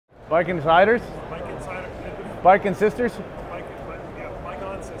Bike Insiders? Bike Insider. Bike and Sisters? Bike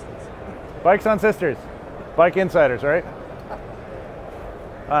on Sisters. Bikes on Sisters. Bike Insiders, right?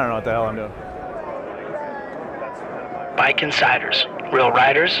 I don't know what the hell I'm doing. Bike Insiders. Real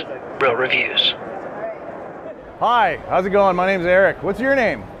riders, real reviews. Hi, how's it going? My name's Eric. What's your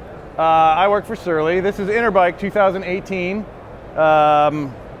name? I work for Surly. This is Interbike 2018.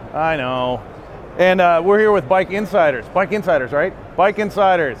 I know. And we're here with Bike Insiders. Bike Insiders, right? Bike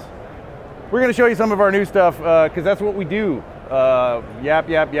Insiders. We're going to show you some of our new stuff because that's what we do. Yap,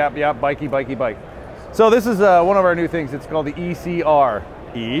 yap, yap, yap, bikey, bikey, bike. So this is one of our new things. It's called the ECR.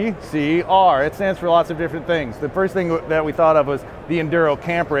 ECR. It stands for lots of different things. The first thing that we thought of was the Enduro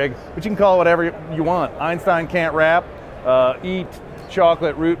Camp Rig, but you can call it whatever you want. Einstein can't rap, eat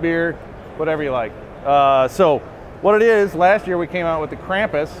chocolate, root beer, whatever you like. So what it is, last year we came out with the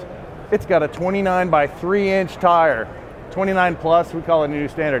Krampus. It's got a 29 by 3-inch tire. 29 plus, we call it a new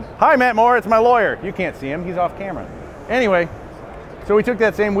standard. Hi, Matt Moore, it's my lawyer. You can't see him, he's off camera. Anyway, so we took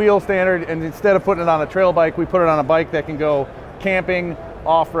that same wheel standard and instead of putting it on a trail bike, we put it on a bike that can go camping,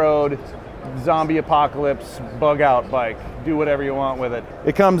 off-road, zombie apocalypse, bug out bike. Do whatever you want with it.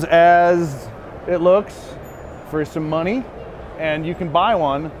 It comes as it looks for some money, and you can buy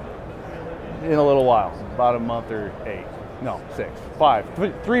one in a little while, about a month or 8. No, 6, 5,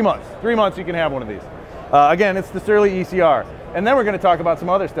 3 months. 3 months you can have one of these. Again, it's the Surly ECR. And then we're going to talk about some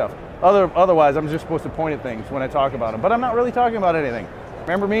other stuff. Otherwise, I'm just supposed to point at things when I talk about them. But I'm not really talking about anything.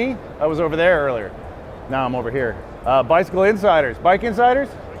 Remember me? I was over there earlier. Now I'm over here. Bicycle Insiders. Bike Insiders?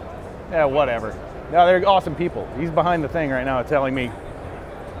 Yeah, whatever. No, they're awesome people. He's behind the thing right now telling me.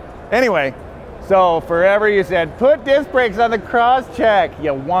 Anyway, so forever you said, put disc brakes on the cross check,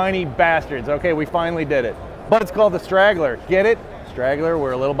 you whiny bastards. Okay, we finally did it. But it's called the Straggler. Get it? Straggler,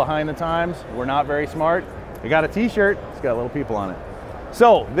 we're a little behind the times. We're not very smart. I got a t-shirt, it's got little people on it.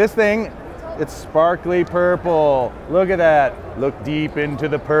 So this thing, it's sparkly purple. Look at that. Look deep into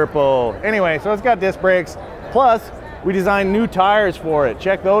the purple. Anyway, so it's got disc brakes. Plus, we designed new tires for it.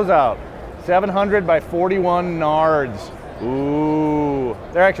 Check those out. 700 by 41 nards. Ooh,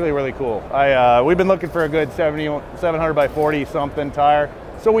 they're actually really cool. We've been looking for a good 700 by 40 something tire.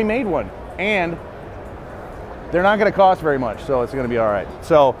 So we made one. And they're not going to cost very much, so it's going to be all right.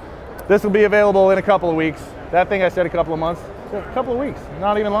 So this will be available in a couple of weeks. That thing I said a couple of months, a couple of weeks,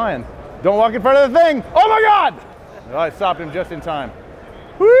 not even lying. Don't walk in front of the thing. Oh my God! Oh, I stopped him just in time.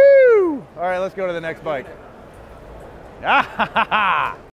 Woo! All right, let's go to the next bike. Ah ha ha ha!